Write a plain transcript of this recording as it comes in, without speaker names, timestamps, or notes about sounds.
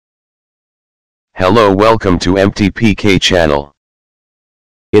Hello, welcome to MTPK channel.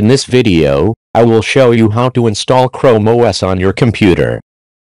 In this video, I will show you how to install ChromeOS on your computer.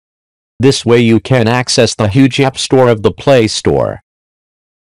 This way you can access the huge app store of the Play Store.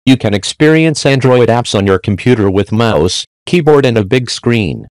 You can experience Android apps on your computer with mouse, keyboard and a big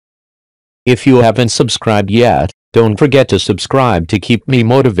screen. If you haven't subscribed yet, don't forget to subscribe to keep me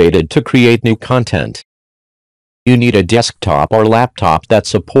motivated to create new content. You need a desktop or laptop that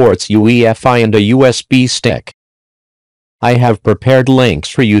supports UEFI and a USB stick. I have prepared links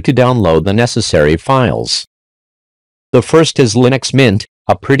for you to download the necessary files. The first is Linux Mint,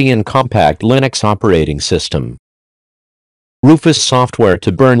 a pretty and compact Linux operating system. Rufus software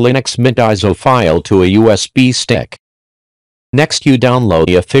to burn Linux Mint ISO file to a USB stick. Next you download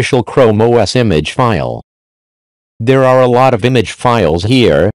the official ChromeOS image file. There are a lot of image files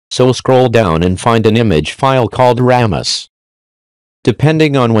here, so scroll down and find an image file called RAMus.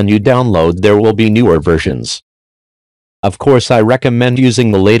 Depending on when you download, there will be newer versions. Of course, I recommend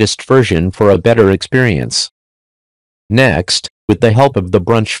using the latest version for a better experience. Next, with the help of the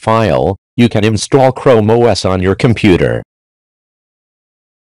branch file, you can install ChromeOS on your computer.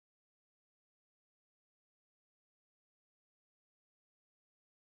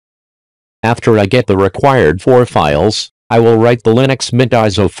 After I get the required 4 files, I will write the Linux Mint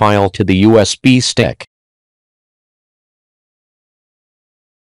ISO file to the USB stick.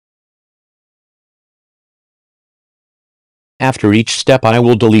 After each step I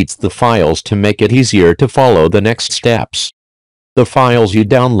will delete the files to make it easier to follow the next steps. The files you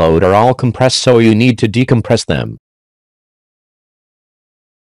download are all compressed, so you need to decompress them.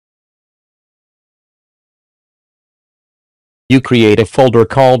 You create a folder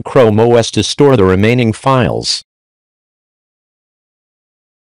called ChromeOS to store the remaining files.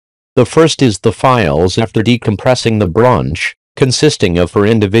 The first is the files after decompressing the branch, consisting of 4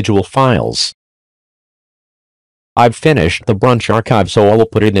 individual files. I've finished the branch archive, so I'll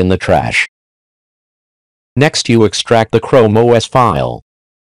put it in the trash. Next you extract the ChromeOS file.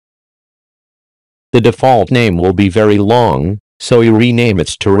 The default name will be very long, so you rename it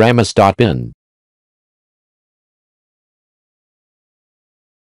to ramus.bin.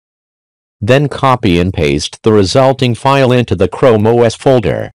 Then copy and paste the resulting file into the ChromeOS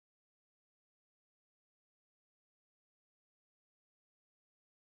folder.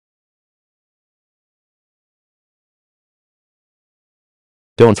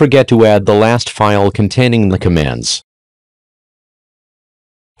 Don't forget to add the last file containing the commands.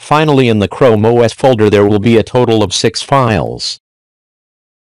 Finally, in the ChromeOS folder there will be a total of 6 files.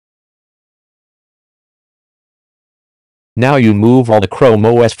 Now you move all the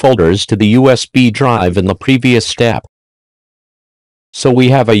ChromeOS folders to the USB drive in the previous step. So we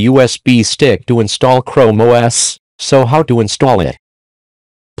have a USB stick to install ChromeOS, so how to install it?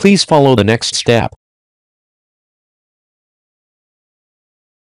 Please follow the next step.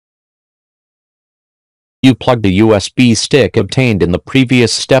 You plug the USB stick obtained in the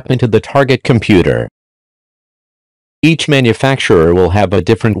previous step into the target computer. Each manufacturer will have a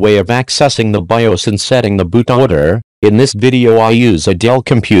different way of accessing the BIOS and setting the boot order. In this video I use a Dell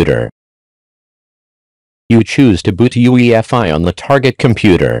computer. You choose to boot UEFI on the target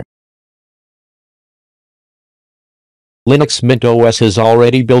computer. Linux Mint OS is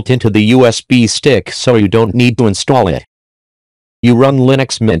already built into the USB stick, so you don't need to install it. You run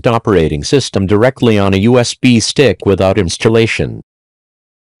Linux Mint operating system directly on a USB stick without installation.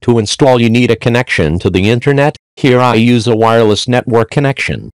 To install you need a connection to the internet. Here I use a wireless network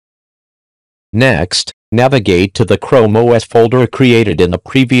connection. Next, navigate to the ChromeOS folder created in the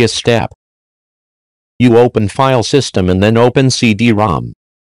previous step. You open File System and then open CD-ROM.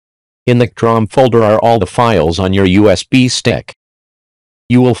 In the CHROM folder are all the files on your USB stick.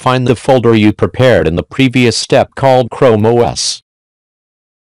 You will find the folder you prepared in the previous step called ChromeOS.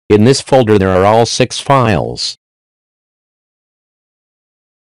 In this folder there are all 6 files.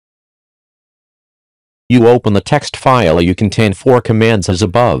 You open the text file. You contain 4 commands as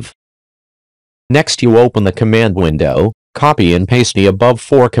above. Next you open the command window, copy and paste the above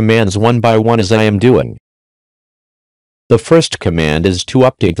 4 commands one by one as I am doing. The first command is to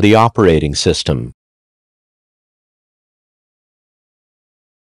update the operating system.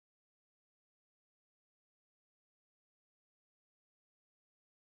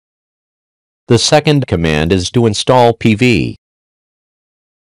 The second command is to install PV.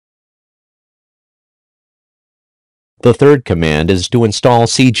 The third command is to install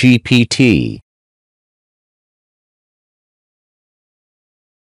CGPT.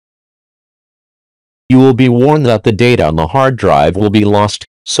 You will be warned that the data on the hard drive will be lost,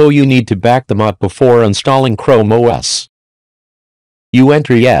 so you need to back them up before installing ChromeOS. You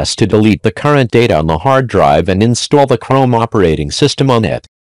enter yes to delete the current data on the hard drive and install the Chrome operating system on it.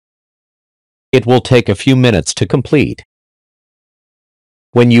 It will take a few minutes to complete.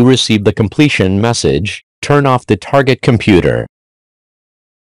 When you receive the completion message, turn off the target computer.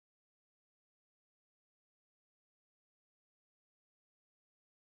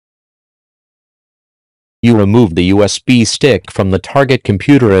 You remove the USB stick from the target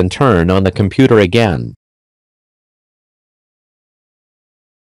computer and turn on the computer again.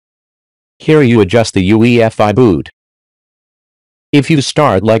 Here you adjust the UEFI boot. If you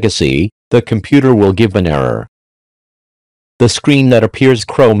start Legacy, the computer will give an error. The screen that appears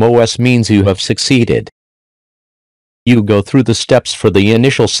ChromeOS means you have succeeded. You go through the steps for the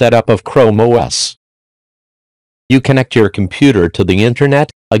initial setup of ChromeOS. You connect your computer to the internet,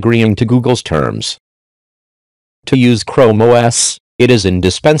 agreeing to Google's terms. To use ChromeOS, it is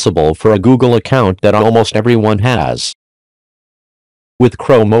indispensable for a Google account that almost everyone has. With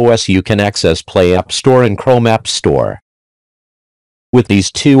ChromeOS you can access Play App Store and Chrome App Store. With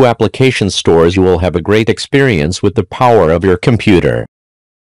these two application stores you will have a great experience with the power of your computer.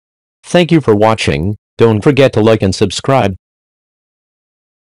 Thank you for watching. Don't forget to like and subscribe.